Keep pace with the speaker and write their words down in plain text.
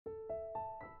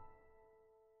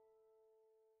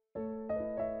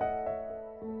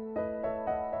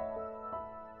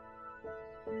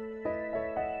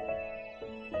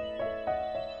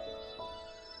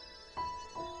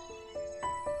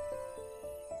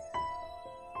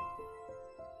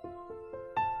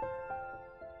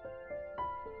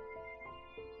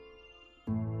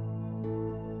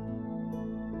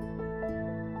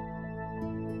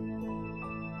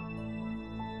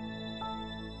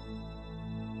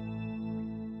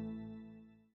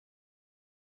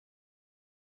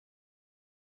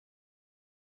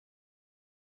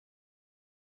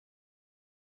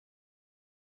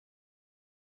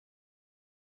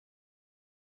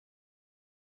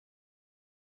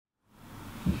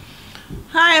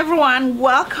Hi everyone,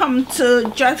 welcome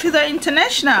to Joy Fido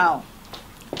International.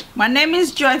 My name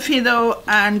is Joy Fido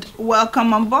and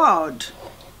welcome on board.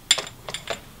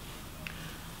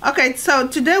 Okay, so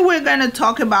today we're going to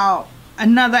talk about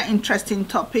another interesting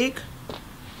topic,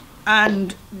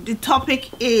 and the topic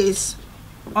is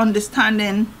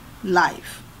understanding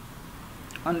life.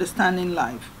 Understanding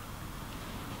life.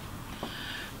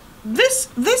 This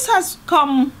has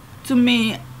come to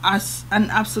me as an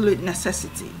absolute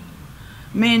necessity.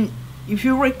 I mean, if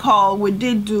you recall, we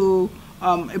did do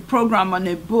a program on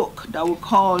a book that we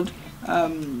called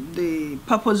The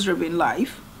Purpose-Driven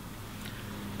Life.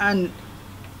 And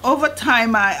over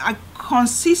time, I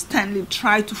consistently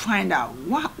try to find out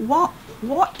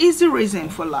what is the reason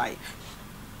for life?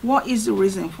 What is the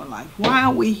reason for life? Why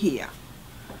are we here?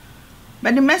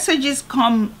 But the messages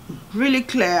come really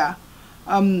clear.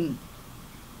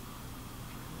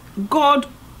 God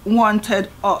wanted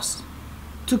us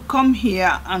to come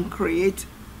here and create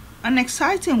an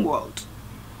exciting world.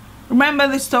 Remember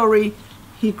the story?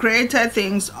 He created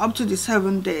things. Up to the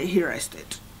seventh day he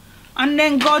rested, and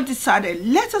then God decided,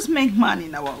 let us make man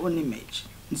in our own image.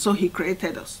 And so he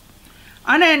created us.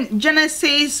 And then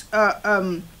Genesis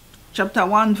chapter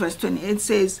 1 verse 28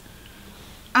 says,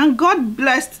 and God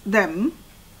blessed them,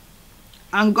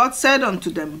 and God said unto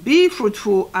them, be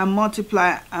fruitful and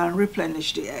multiply and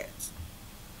replenish the earth.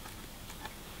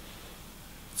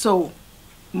 So,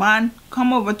 man,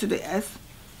 come over to the earth,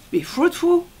 be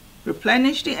fruitful,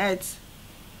 replenish the earth,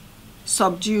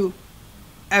 subdue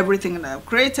everything that I've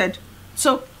created.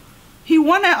 So, he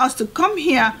wanted us to come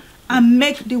here and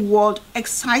make the world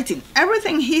exciting.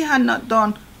 Everything he had not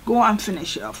done, go and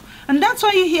finish it off. And that's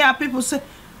why you hear people say,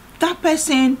 that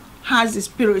person has the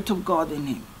Spirit of God in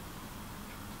him.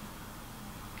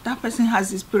 That person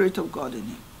has the Spirit of God in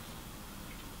him.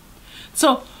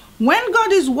 So, when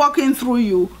God is walking through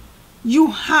you, you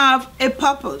have a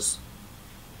purpose.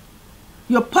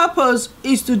 Your purpose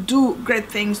is to do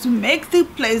great things, to make the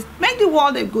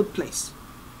world a good place.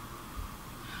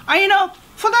 And you know,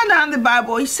 further down the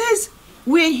Bible, it says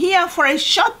we're here for a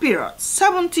short period,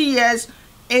 70 years,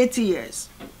 80 years.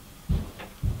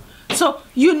 So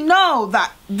you know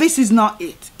that this is not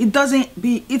it.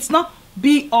 It's not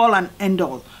be all and end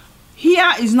all.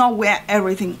 Here is not where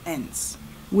everything ends.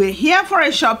 We're here for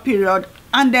a short period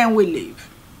and then we leave.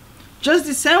 Just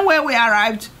the same way we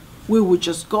arrived, we will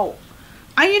just go.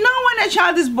 And you know, when a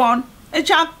child is born, a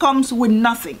child comes with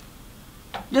nothing.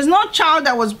 There's no child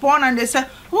that was born and they say,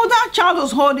 oh, that child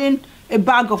was holding a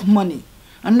bag of money,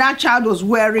 and that child was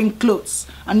wearing clothes,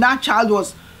 and that child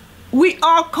was... We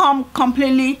all come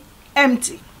completely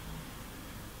empty.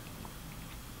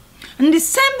 And the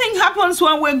same thing happens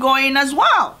when we're going as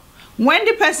well. When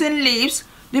the person leaves,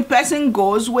 the person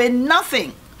goes with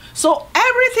nothing. So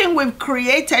everything we've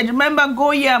created, remember,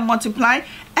 go ye and multiply,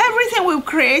 everything we've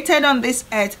created on this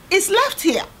earth is left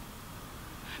here.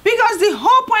 Because the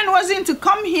whole point wasn't to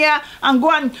come here and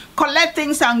go and collect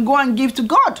things and go and give to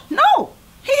God. No,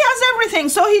 he has everything.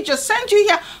 So he just sent you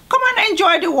here. Come and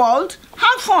enjoy the world,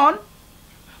 have fun,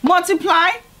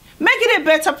 multiply, make it a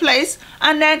better place,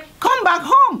 and then come back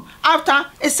home after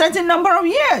a certain number of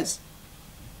years.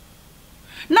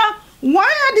 Now, why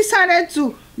I decided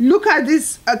to look at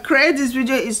this, create this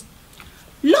video is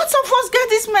lots of us get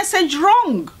this message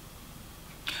wrong.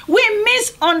 We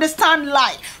misunderstand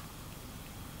life.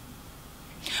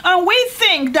 And we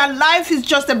think that life is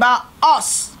just about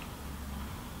us.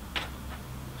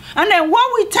 And then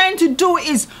what we tend to do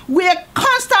is we're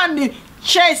constantly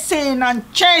chasing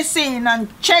and chasing and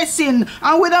chasing,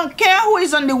 and we don't care who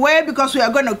is on the way, because we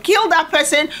are going to kill that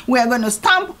person, we are going to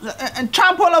stamp and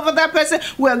trample over that person,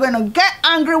 we are going to get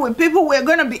angry with people, we are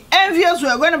going to be envious, we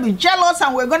are going to be jealous,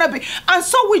 and we're going to be... And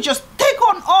so we just take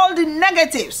on all the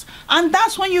negatives. And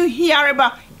that's when you hear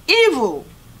about evil.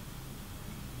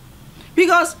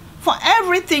 Because for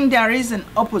everything there is an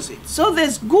opposite. So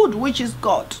there's good, which is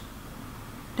God.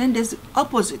 Then there's the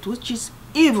opposite, which is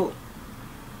evil.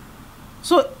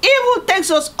 So evil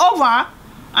takes us over,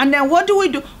 and then what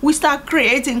do? We start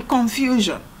creating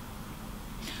confusion.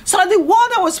 So the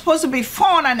world that was supposed to be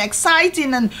fun and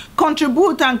exciting and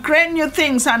contribute and create new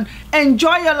things and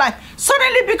enjoy your life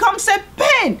suddenly becomes a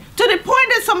pain, to the point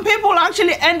that some people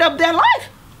actually end up their life.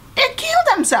 They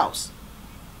kill themselves.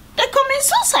 They commit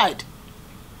suicide.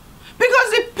 Because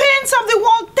the pains of the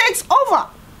world takes over.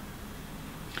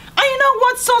 And you know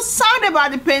what's so sad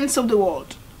about the pains of the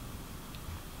world?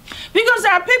 Because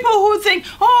there are people who think,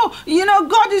 oh, you know,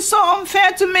 God is so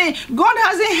unfair to me. God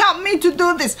hasn't helped me to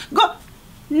do this. God,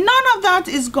 none of that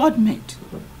is God-made.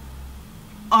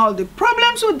 All the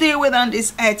problems we deal with on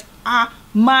this earth are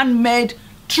man-made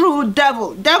through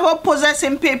devil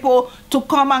possessing people to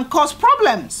come and cause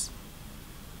problems.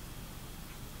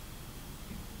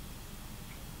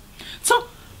 So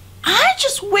I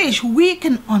just wish we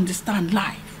can understand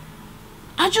life.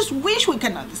 I just wish we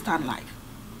can understand life.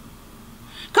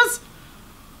 Because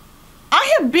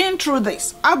I have been through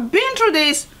this. I've been through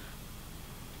this.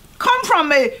 Come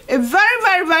from a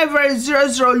very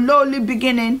zero lowly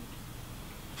beginning,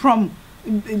 from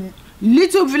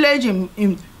little village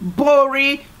in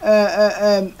Bori,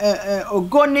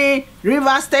 Ogoni,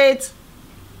 River State,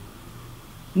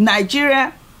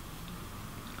 Nigeria.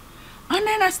 And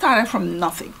then I started from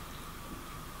nothing.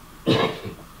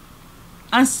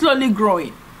 And slowly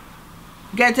growing.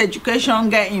 Get education,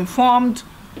 get informed,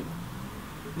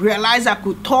 realize I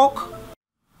could talk.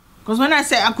 Because when I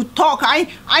say I could talk, I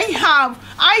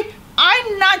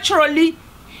naturally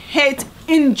hate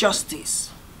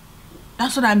injustice.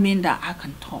 That's what I mean that I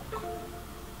can talk.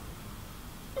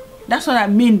 That's what I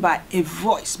mean by a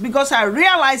voice. Because I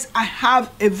realize I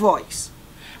have a voice.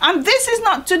 And this is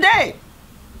not today.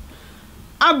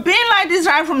 I've been like this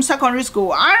right from secondary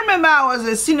school. I remember I was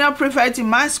a senior prefect in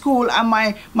my school, and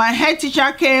my head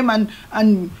teacher came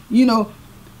and you know,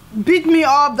 beat me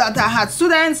up that I had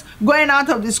students going out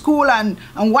of the school, and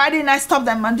why didn't I stop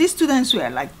them? And these students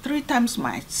were like 3 times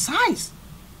my size.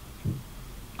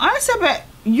 I said, but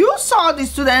you saw the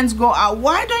students go out.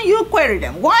 Why don't you query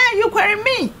them? Why are you querying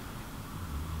me?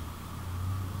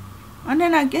 And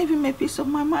then I gave him a piece of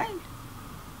my mind.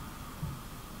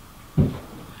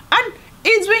 And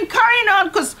it's been carrying on,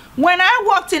 because when I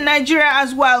worked in Nigeria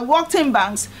as well, worked in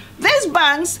banks, these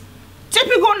banks,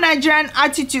 typical Nigerian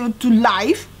attitude to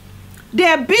life,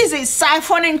 they're busy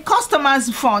siphoning customers'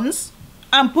 funds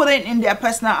and putting in their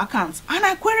personal accounts. And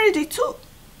I queried it too.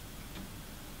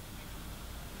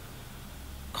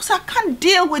 Because I can't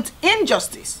deal with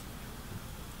injustice.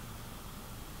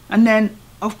 And then,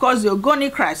 of course, the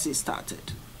Ogoni crisis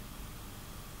started.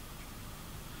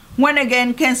 When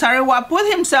again, Ken Saro-Wiwa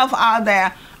put himself out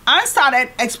there and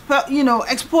started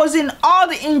exposing all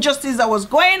the injustice that was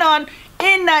going on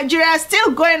in Nigeria,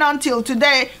 still going on till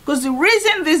today. Because the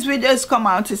reason these videos come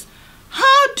out is,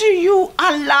 how do you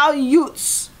allow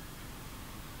youths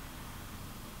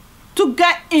to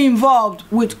get involved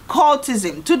with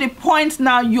cultism to the point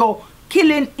now you're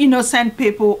killing innocent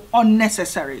people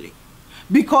unnecessarily?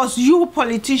 Because you,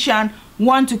 politician,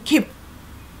 want to keep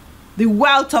the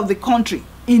wealth of the country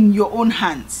in your own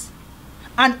hands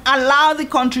and allow the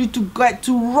country to get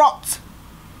to rot.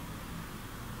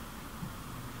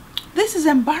 This is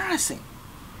embarrassing.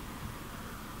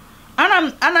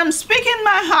 And I'm speaking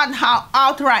my heart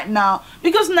out right now,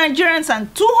 because Nigerians are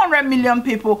 200 million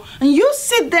people, and you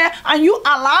sit there and you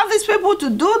allow these people to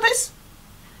do this?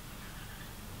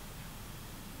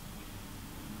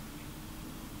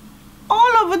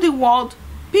 All over the world,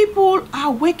 people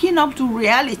are waking up to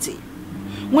reality.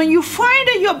 When you find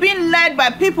that you're being led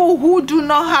by people who do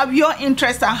not have your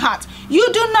interest at heart,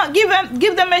 you do not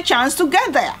give them a chance to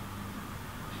get there.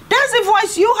 That's the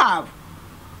voice you have.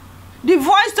 The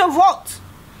voice to vote,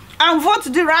 and vote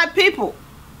the right people.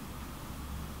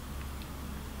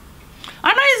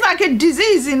 I know it's like a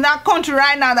disease in that country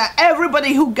right now that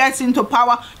everybody who gets into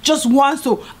power just wants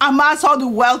to amass all the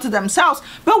wealth to themselves.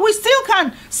 But we still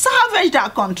can salvage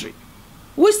that country.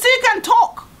 We still can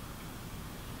talk.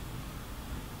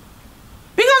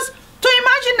 Because to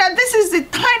imagine that this is the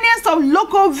tiniest of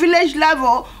local village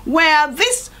level, where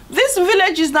this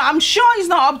village is not, I'm sure it's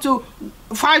not up to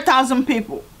 5,000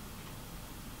 people.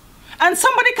 And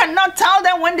somebody cannot tell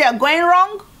them when they are going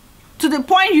wrong, to the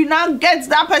point you now get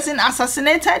that person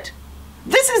assassinated.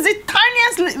 This is the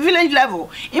tiniest village level.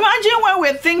 Imagine when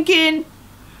we're thinking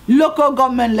local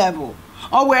government level,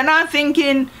 or we're not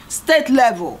thinking state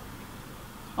level,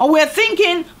 or we're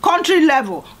thinking country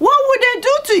level. What would they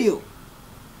do to you?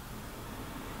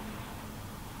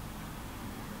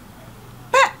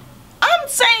 But I'm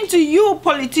saying to you,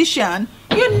 politician,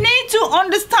 you need to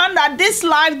understand that this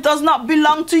life does not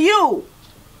belong to you.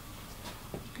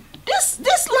 This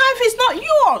life is not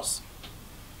yours.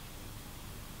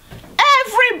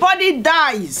 Everybody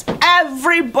dies.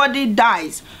 Everybody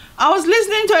dies. I was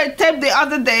listening to a tape the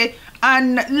other day,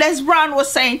 and Les Brown was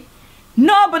saying,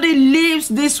 nobody leaves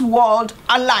this world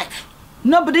alive.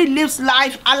 Nobody lives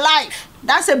life alive.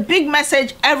 That's a big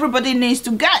message everybody needs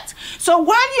to get. So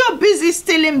while you're busy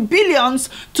stealing billions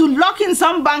to lock in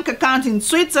some bank account in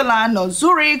Switzerland or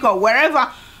Zurich or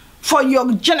wherever for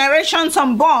your generations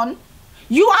unborn,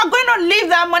 you are going to leave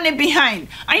that money behind.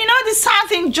 And you know the sad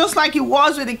thing, just like it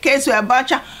was with the case with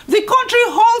Abacha, the country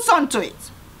holds on to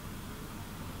it.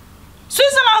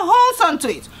 Switzerland holds on to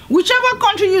it. Whichever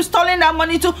country you've stolen that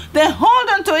money to, they hold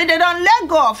on to it, they don't let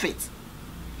go of it.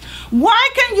 Why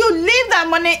can you leave that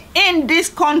money in this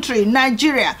country,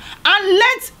 Nigeria, and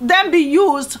let them be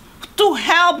used to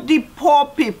help the poor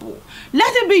people?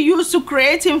 Let it be used to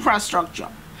create infrastructure.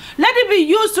 Let it be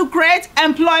used to create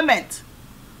employment.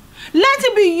 Let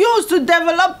it be used to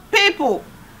develop people.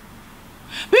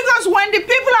 Because when the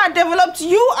people are developed,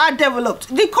 you are developed.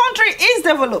 The country is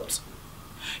developed.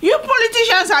 You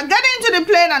politicians are getting into the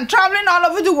plane and traveling all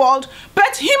over the world,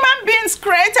 but human beings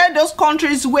created those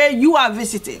countries where you are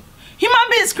visiting. Human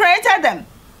beings created them.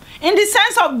 In the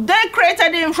sense of they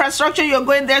created the infrastructure you're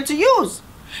going there to use.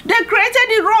 They created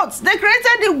the roads. They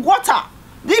created the water,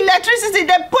 the electricity.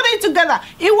 They put it together.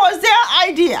 It was their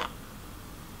idea.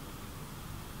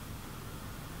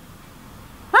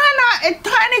 Right now, a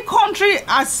tiny country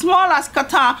as small as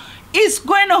Qatar is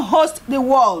going to host the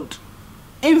world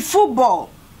in football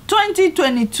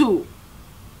 2022.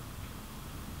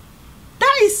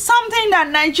 That is something that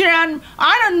Nigerian,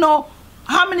 I don't know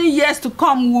how many years to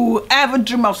come we will ever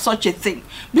dream of such a thing.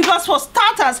 Because for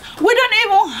starters, we don't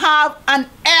even have an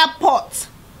airport.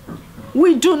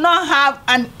 We do not have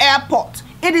an airport.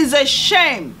 It is a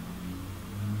shame.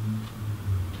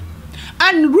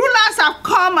 And rulers have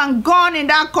come and gone in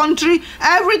that country.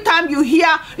 Every time you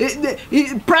hear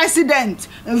president,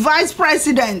 vice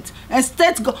president, and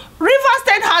state, River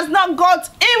State has not got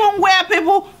even where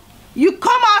people, you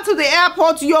come out to the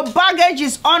airport, your baggage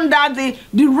is under the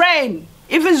rain.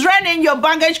 If it's raining, your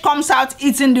baggage comes out,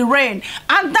 it's in the rain.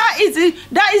 And that is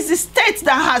the state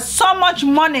that has so much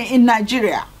money in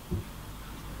Nigeria.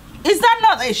 Is that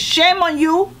not a shame on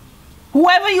you?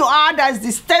 Whoever you are, that's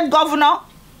the state governor,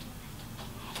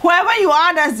 whoever you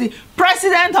are, that's the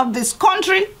president of this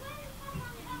country.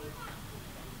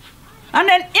 And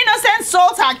then innocent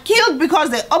souls are killed because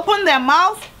they open their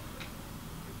mouth.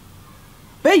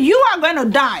 But you are going to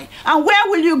die. And where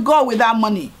will you go with that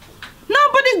money?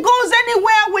 Nobody goes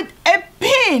anywhere with a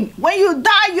pin. When you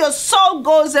die, your soul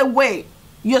goes away.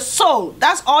 Your soul,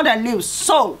 that's all that lives,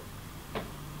 soul.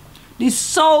 The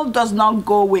soul does not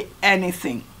go with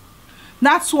anything.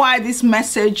 That's why this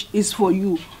message is for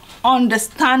you.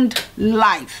 Understand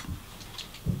life.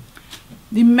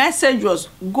 The message was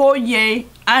go ye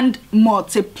and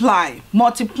multiply.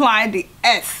 Multiply the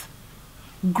earth.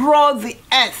 Grow the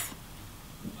earth.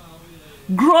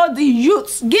 Grow the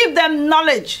youths. Give them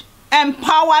knowledge.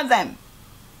 Empower them.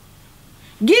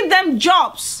 Give them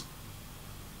jobs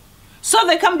so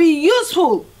they can be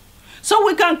useful, so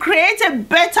we can create a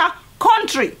better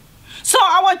country, so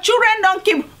our children don't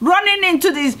keep running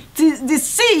into the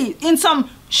sea in some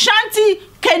shanty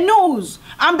canoes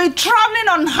and be traveling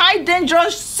on high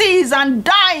dangerous seas and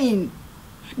dying.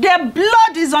 Their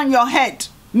blood is on your head,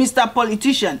 Mr.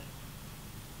 Politician.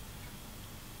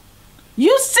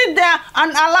 You sit there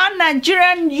and allow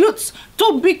Nigerian youths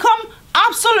to become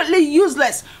absolutely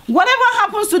useless. Whatever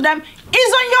happens to them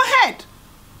is on your head.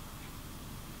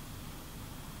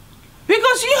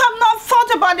 Because you have not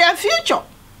thought about their future.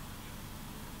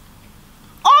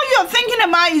 All you're thinking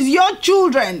about is your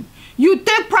children. You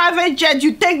take private jets,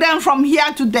 you take them from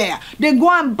here to there. They go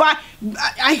and buy.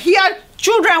 I hear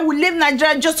children will leave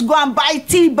Nigeria just to go and buy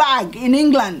tea bag in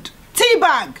England. Tea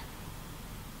bag.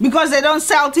 Because they don't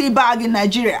sell tea bag in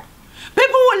Nigeria.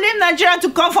 People will leave Nigeria to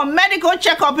come for medical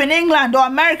checkup in England or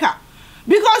America.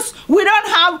 Because we don't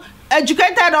have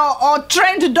educated or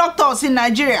trained doctors in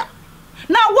Nigeria.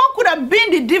 Now, what could have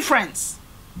been the difference?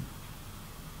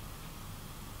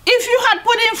 If you had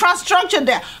put infrastructure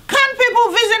there, can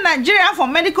people visit Nigeria for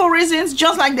medical reasons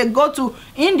just like they go to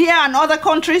India and other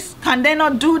countries? Can they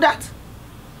not do that?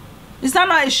 Is that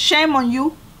not a shame on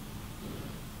you?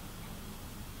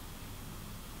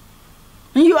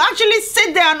 And you actually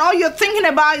sit there and all you're thinking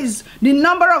about is the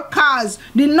number of cars,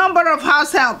 the number of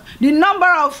house help, the number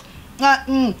of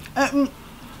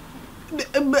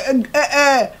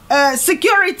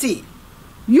security.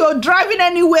 You're driving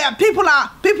anywhere, people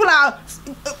are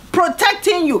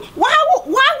protecting you.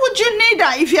 Why would you need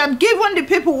that if you have given the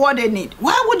people what they need?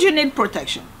 Why would you need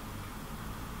protection?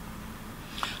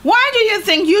 Why do you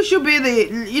think you should be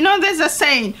the, you know, there's a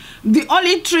saying, the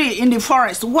only tree in the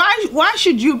forest. Why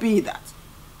should you be that?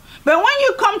 But when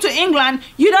you come to England,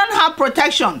 you don't have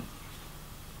protection.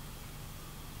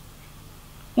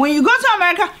 When you go to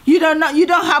America, you don't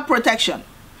have protection.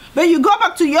 But you go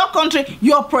back to your country,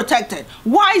 you're protected.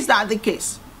 Why is that the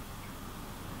case?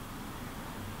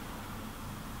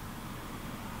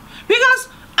 Because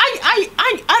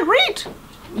I read.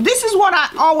 This is what I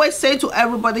always say to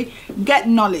everybody, get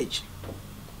knowledge.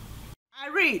 I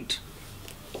read.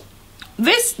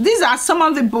 These are some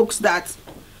of the books that,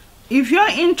 if you're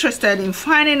interested in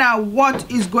finding out what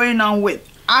is going on with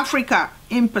Africa,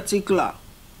 in particular.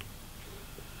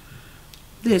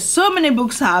 There's so many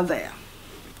books out there,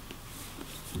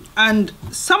 and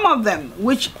some of them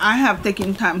which I have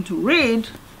taken time to read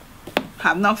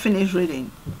have not finished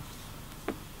reading.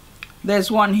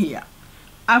 There's one here,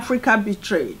 Africa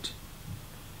Betrayed,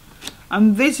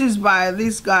 and this is by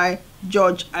this guy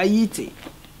George Ayiti.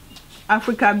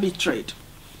 Africa Betrayed.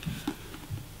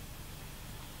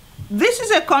 This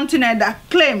is a continent that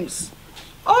claims,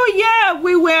 oh yeah,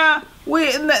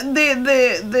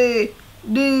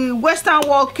 the Western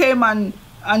world came and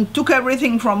took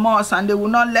everything from us, and they will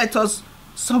not let us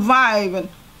survive.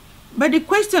 But the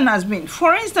question has been,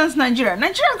 for instance, Nigeria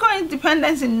got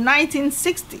independence in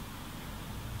 1960.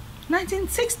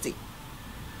 1960.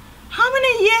 How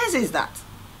many years is that?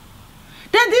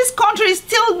 Then this country is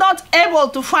still not able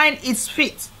to find its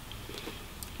feet.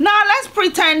 Now let's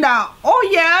pretend that, oh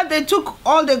yeah, they took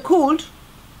all they could.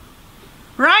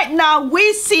 Right now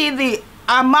we see the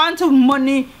amount of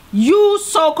money you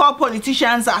so-called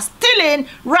politicians are stealing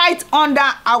right under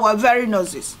our very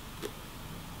noses.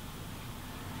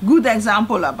 Good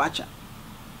example, Abacha.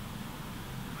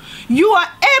 You are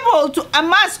able to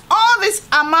amass all this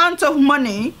amount of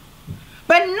money,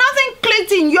 but nothing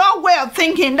clicked in your way of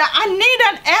thinking that I need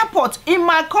an airport in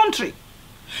my country.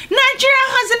 Nigeria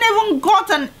hasn't even got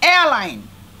an airline.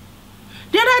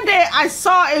 The other day I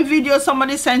saw a video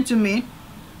somebody sent to me.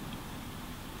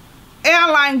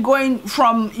 Airline going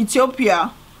from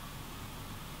Ethiopia,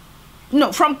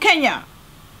 no, from Kenya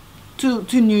to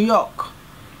New York.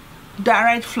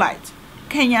 Direct flight,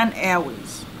 Kenyan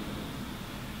Airways.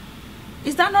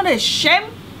 Is that not a shame?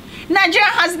 Nigeria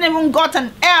hasn't even got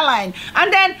an airline,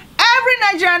 and then every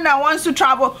Nigerian that wants to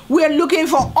travel, we're looking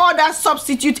for other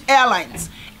substitute airlines.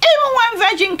 Even when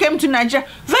Virgin came to Nigeria,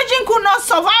 Virgin could not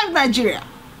survive Nigeria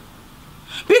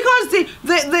because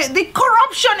the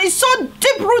corruption is so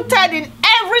deep-rooted in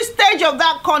every stage of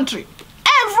that country,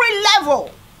 every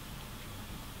level.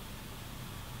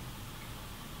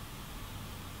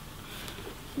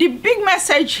 The big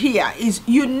message here is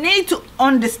you need to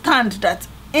understand that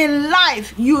in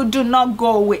life you do not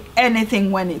go with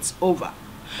anything when it's over.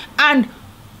 And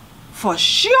for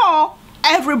sure,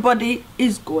 everybody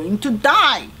is going to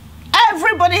die.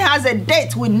 Everybody has a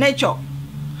date with nature.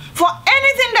 For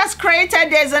anything that's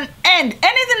created, there's an end.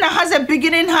 Anything that has a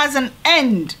beginning has an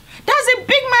end. That's a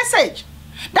big message.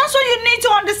 That's what you need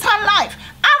to understand life.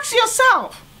 Ask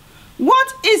yourself,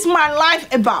 what is my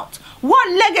life about?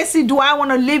 What legacy do I want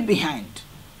to leave behind?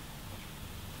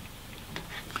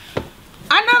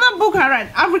 Another book I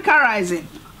read, Africa Rising.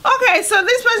 Okay, so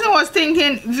this person was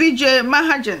thinking, Vijay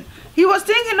Mahajan. He was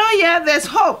thinking, oh yeah, there's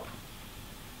hope.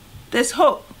 There's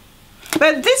hope.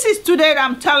 But this is today that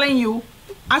I'm telling you,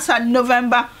 as of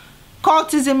November,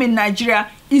 cultism in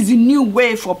Nigeria is a new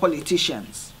way for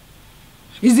politicians.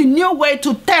 It's a new way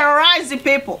to terrorize the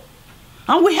people.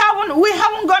 And we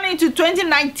haven't gone into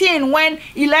 2019 when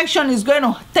election is going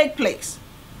to take place.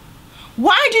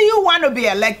 Why do you want to be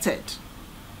elected?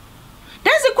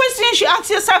 That's the question you should ask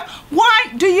yourself.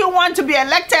 Why do you want to be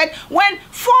elected when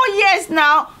 4 years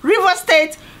now, River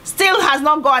State still has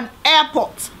not got an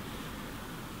airport?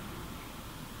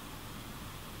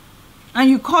 And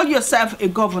you call yourself a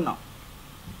governor.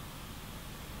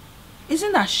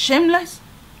 Isn't that shameless?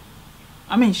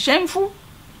 I mean, shameful?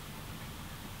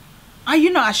 Are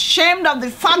you not ashamed of the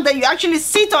fact that you actually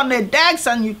sit on the decks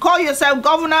and you call yourself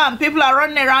governor and people are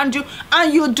running around you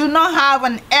and you do not have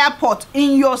an airport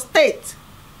in your state?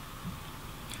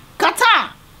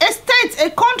 Qatar, a state,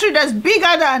 a country that's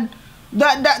bigger than,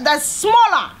 that's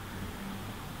smaller.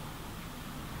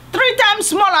 3 times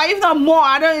smaller, if not more.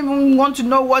 I don't even want to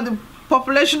know what the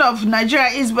population of Nigeria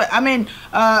is, but I mean,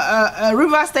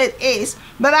 River State is.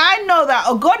 But I know that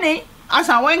Ogoni, as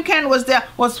when Ken was there,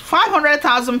 was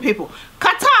 500,000 people.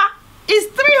 Qatar is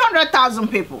 300,000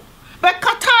 people. But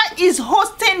Qatar is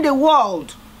hosting the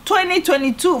World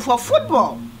 2022 for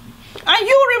football. And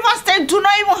you, River State, do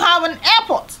not even have an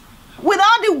airport with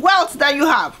all the wealth that you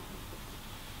have.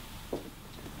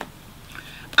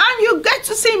 And you get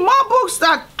to see more books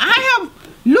that I have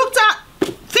looked at,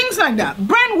 things like that.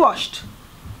 Brainwashed.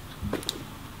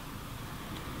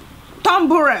 Tom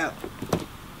Burrell.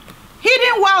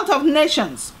 Hidden Wealth of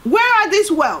Nations. Where are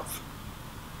these wealth?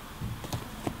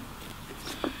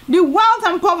 The Wealth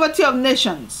and Poverty of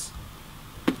Nations.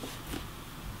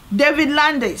 David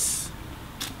Landis.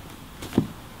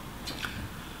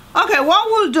 Okay, what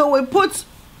we'll do, we'll put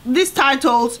these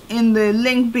titles in the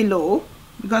link below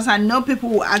because I know people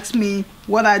will ask me,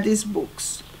 what are these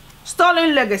books?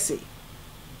 Stolen Legacy.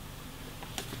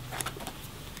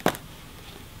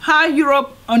 How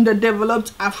Europe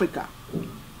Underdeveloped Africa.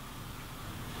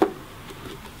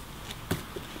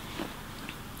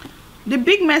 the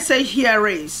big message here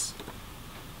is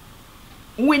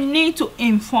we need to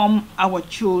inform our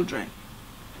children.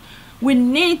 We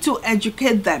need to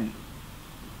educate them.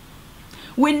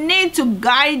 We need to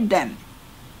guide them.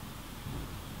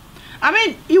 I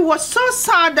mean, it was so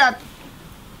sad that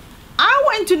I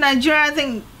went to Nigeria, I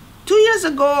think 2 years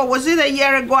ago, or was it a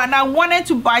year ago, and I wanted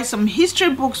to buy some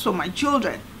history books for my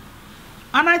children.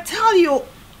 And I tell you,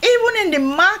 even in the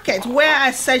market where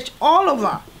I searched all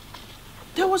over,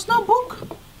 there was no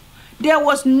book. There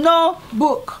was no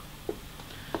book.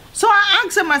 So I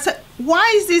asked him, I said,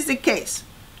 why is this the case?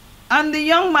 And the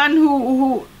young man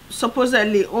who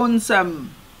supposedly owns a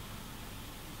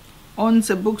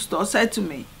bookstore said to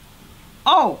me,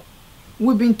 oh,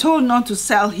 we've been told not to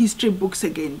sell history books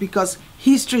again because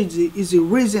history is the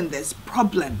reason there's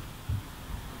problem.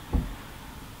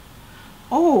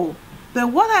 Oh, but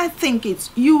what I think is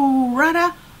you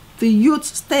rather the youth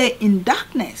stay in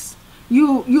darkness.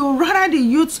 You rather the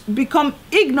youth become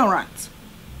ignorant.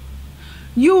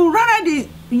 You rather the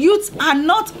youth are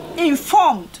not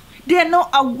informed. They are not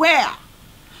aware.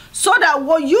 So that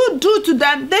what you do to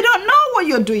them, they don't know what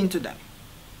you're doing to them.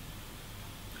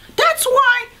 That's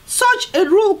why such a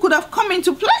rule could have come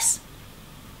into place.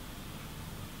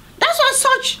 That's why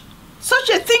such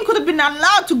a thing could have been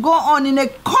allowed to go on in a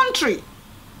country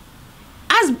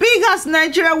as big as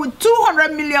Nigeria with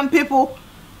 200 million people.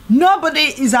 Nobody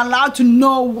is allowed to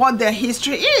know what their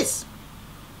history is.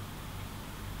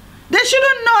 They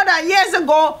shouldn't know that years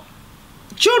ago,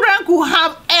 children could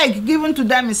have egg given to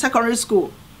them in secondary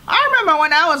school. I remember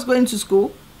when I was going to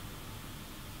school,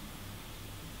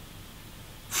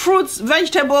 fruits,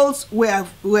 vegetables were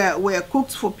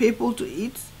cooked for people to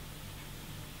eat.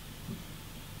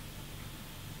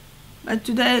 But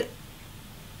today,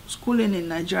 schooling in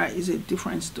Nigeria is a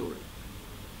different story.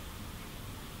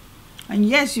 And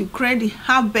yes, you create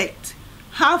half-baked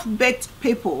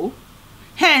people.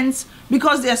 Hence,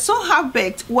 because they are so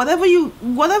half-baked, whatever you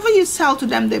sell to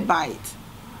them, they buy it.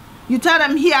 You tell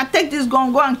them, here, take this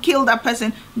gun, go and kill that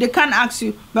person. They can't ask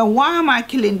you, but why am I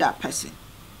killing that person?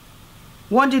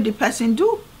 What did the person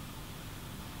do?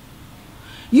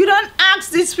 You don't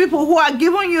ask these people who are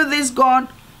giving you this gun,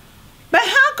 but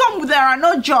how come there are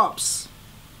no jobs?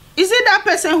 Is it that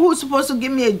person who's supposed to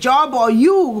give me a job, or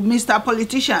you, Mr.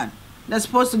 Politician, that's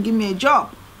supposed to give me a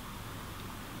job?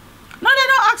 No, they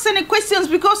don't ask any questions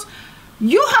because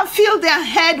you have filled their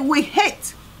head with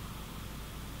hate.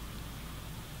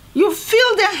 You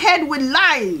fill their head with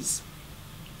lies.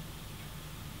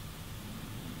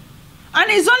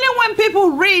 And it's only when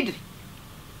people read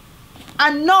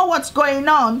and know what's going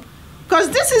on, because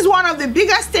this is one of the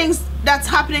biggest things that's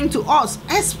happening to us,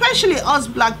 especially us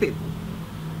black people.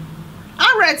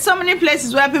 I read so many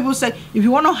places where people say, if you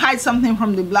want to hide something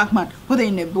from the black man, put it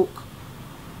in a book.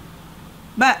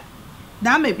 But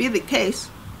that may be the case.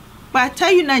 But I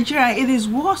tell you, Nigeria, it is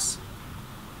worse.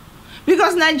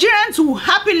 Because Nigerians will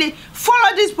happily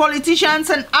follow these politicians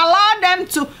and allow them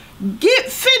to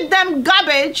feed them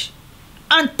garbage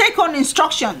and take on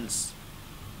instructions.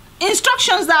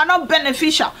 Instructions that are not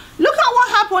beneficial. Look at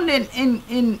what happened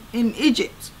in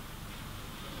Egypt.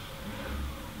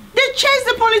 They chased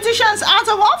the politicians out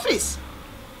of office.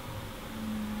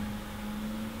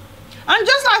 And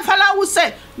just like Fela would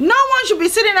say, no one should be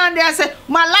sitting down there and say,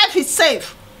 my life is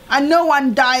safe. And no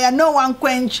one die, and no one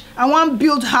quench, and one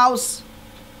build house.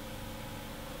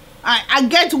 I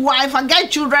get wife, I get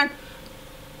children.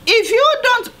 If you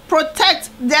don't protect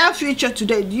their future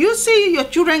today, do you see your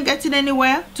children getting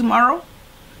anywhere tomorrow?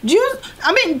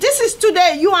 I mean, this is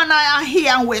today, you and I are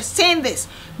here and we're saying this.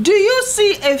 Do you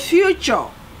see a future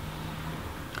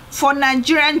for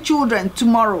Nigerian children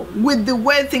tomorrow with the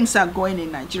way things are going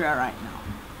in Nigeria right now?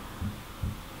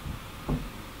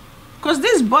 Because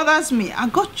this bothers me.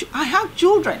 I have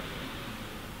children.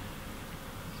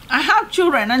 I have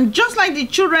children, and just like the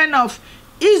children of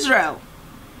Israel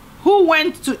who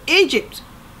went to Egypt,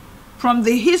 from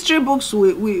the history books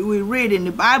we read in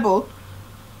the Bible,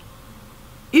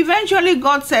 eventually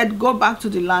God said, go back to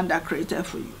the land I created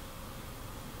for you.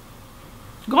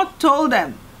 God told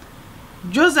them.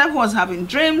 Joseph was having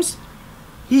dreams.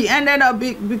 He ended up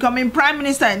becoming prime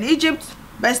minister in Egypt,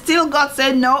 but still God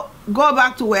said, no, go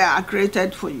back to where I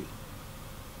created for you.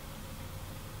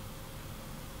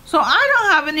 So I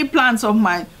don't have any plans of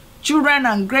my children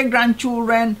and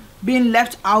great-grandchildren being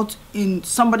left out in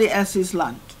somebody else's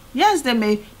land. Yes, they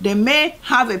may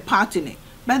have a part in it,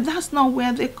 but that's not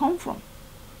where they come from.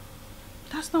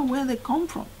 That's not where they come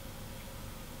from.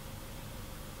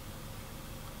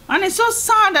 And it's so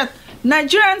sad that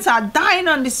Nigerians are dying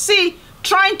on the sea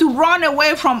trying to run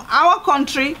away from our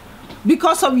country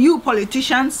because of you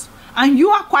politicians. and you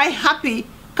are quite happy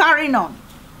carrying on.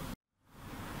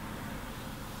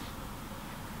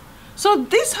 So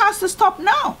this has to stop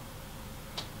now.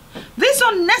 This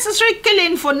unnecessary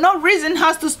killing for no reason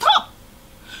has to stop.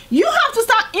 You have to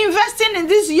start investing in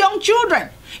these young children.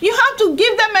 You have to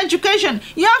give them education.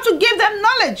 You have to give them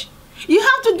knowledge. You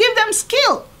have to give them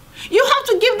skill. You have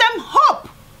to give them hope.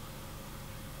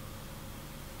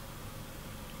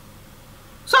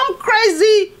 Some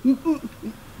crazy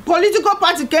political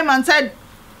party came and said,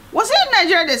 was it in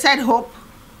Nigeria they said hope?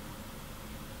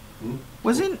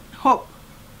 Was it hope?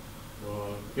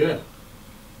 Yeah.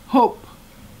 Hope.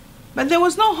 But there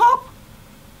was no hope.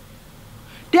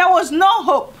 There was no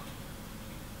hope.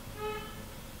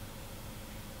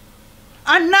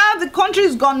 And now the country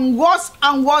has gone worse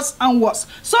and worse and worse.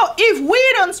 So if we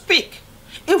don't speak,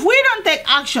 if we don't take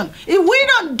action, if we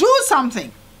don't do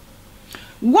something,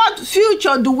 what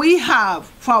future do we have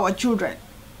for our children?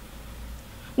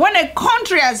 When a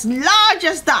country as large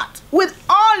as that, with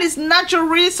all its natural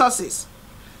resources,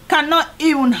 cannot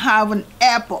even have an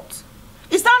airport.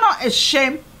 Is that not a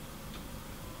shame?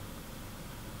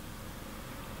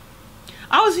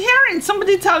 I was hearing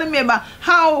somebody telling me about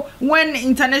how when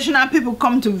international people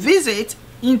come to visit,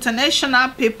 international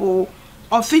people,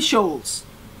 officials,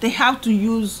 they have to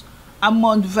use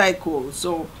armored vehicles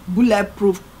or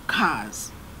bulletproof cars.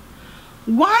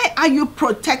 Why are you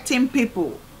protecting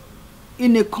people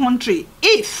in a country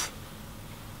if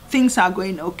things are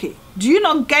going okay? Do you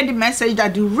not get the message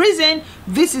that the reason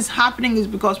this is happening is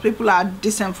because people are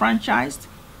disenfranchised?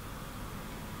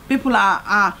 People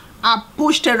are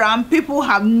pushed around. People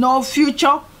have no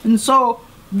future, and so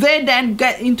they then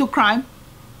get into crime.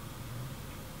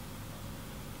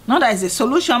 Not as a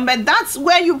solution, but that's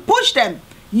where you push them.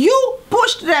 You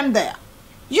pushed them there.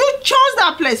 You chose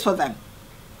that place for them.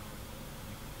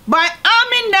 By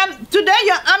arming them, today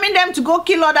you're arming them to go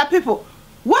kill other people.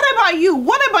 What about you?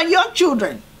 What about your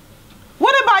children?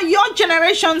 What about your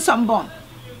generations unborn?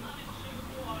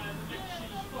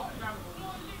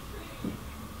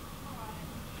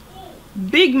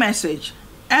 Big message.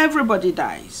 Everybody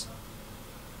dies.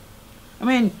 I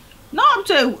mean, not up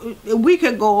to a week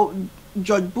ago,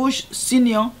 George Bush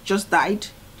Sr. just died.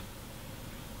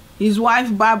 His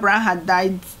wife Barbara had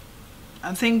died,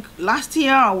 I think last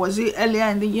year, or was it earlier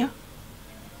in the year?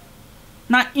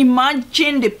 Now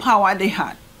imagine the power they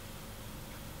had.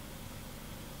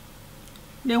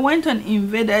 They went and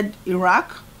invaded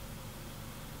Iraq,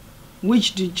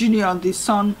 which the junior, the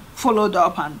son, followed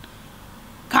up and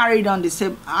carried on the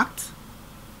same act.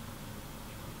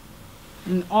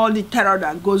 And all the terror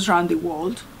that goes around the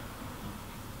world.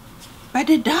 But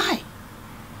they die.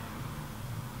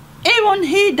 Even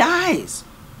he dies.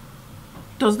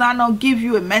 Does that not give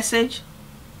you a message?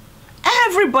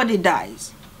 Everybody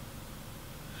dies.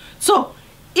 So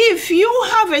if you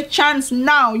have a chance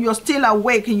now, you're still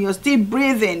awake and you're still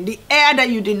breathing the air that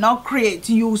you did not create,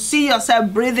 you see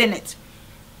yourself breathing it.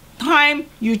 Time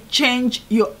you change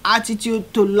your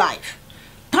attitude to life.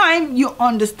 Time you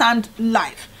understand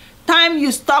life. Time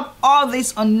you stop all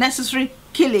this unnecessary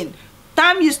killing.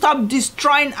 Time you stop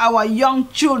destroying our young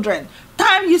children.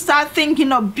 Time you start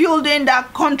thinking of building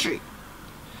that country.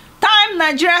 Time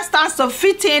Nigeria starts to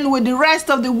fit in with the rest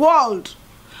of the world.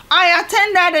 I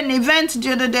attended an event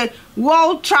the other day,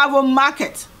 World Travel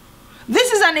Market.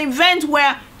 This is an event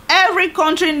where every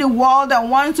country in the world that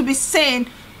wants to be seen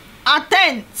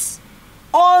attends,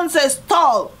 owns a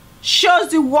stall,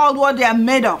 shows the world what they are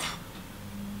made of,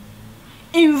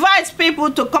 invites people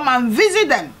to come and visit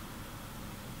them.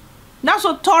 That's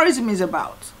what tourism is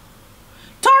about.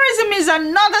 Tourism is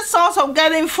another source of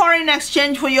getting foreign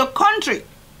exchange for your country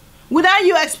without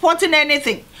you exporting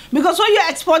anything. Because what you're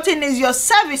exporting is your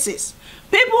services.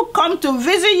 People come to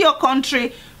visit your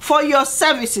country for your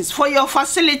services, for your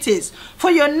facilities,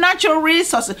 for your natural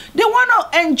resources. They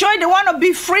want to enjoy, they want to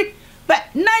be free. But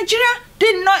Nigeria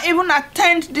did not even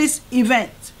attend this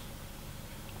event.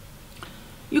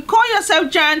 You call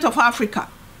yourself Giant of Africa.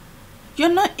 You're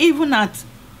not even at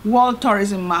World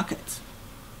Tourism Market.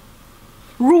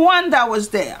 Rwanda was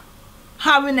there,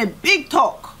 having a big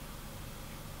talk.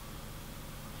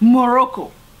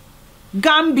 Morocco.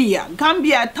 Gambia,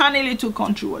 a tiny little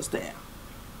country, was there.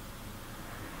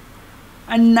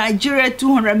 And Nigeria,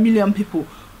 200 million people,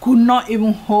 could not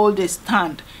even hold a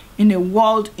stand in a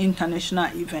world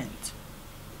international event.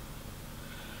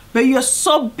 But you're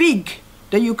so big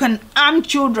that you can arm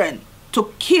children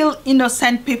to kill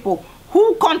innocent people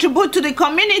who contribute to the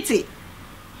community.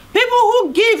 People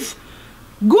who give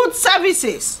good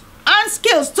services and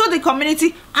skills to the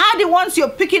community are the ones you're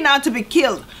picking out to be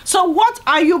killed. So what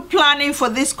are you planning for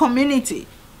this community?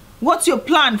 What's your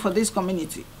plan for this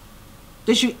community?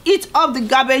 They should eat off the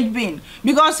garbage bin,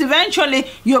 because eventually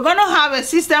you're going to have a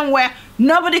system where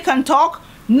nobody can talk,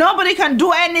 nobody can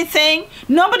do anything,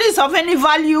 nobody's of any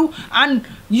value, and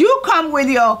you come with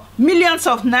your millions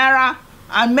of naira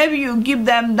and maybe you give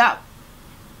them that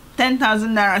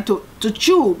 10,000 naira to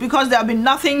chew, because there'll be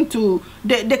nothing to,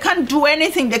 they can't do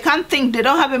anything, they can't think, they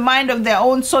don't have a mind of their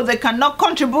own, so they cannot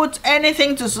contribute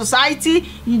anything to society.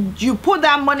 You put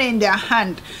that money in their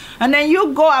hand, and then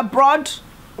you go abroad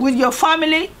with your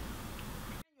family,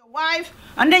 your wife,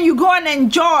 and then you go and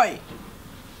enjoy,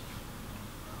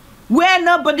 where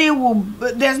nobody will,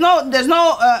 there's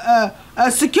no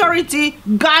security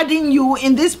guarding you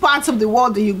in these parts of the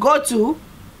world that you go to.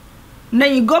 And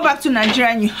then you go back to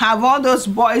Nigeria and you have all those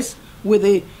boys with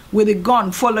a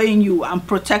gun following you and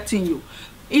protecting you.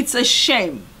 It's a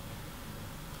shame.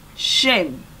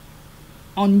 Shame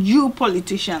on you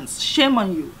politicians. Shame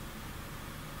on you.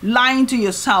 Lying to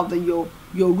yourself that you're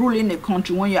ruling a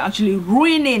country when you're actually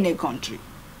ruining a country,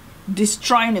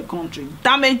 destroying a country,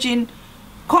 damaging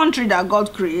country that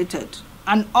God created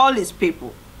and all his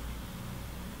people.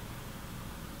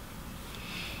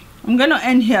 I'm going to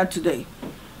end here today,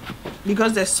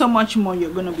 because there's so much more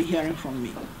you're going to be hearing from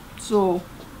me. So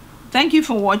thank you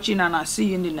for watching, and I'll see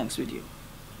you in the next video.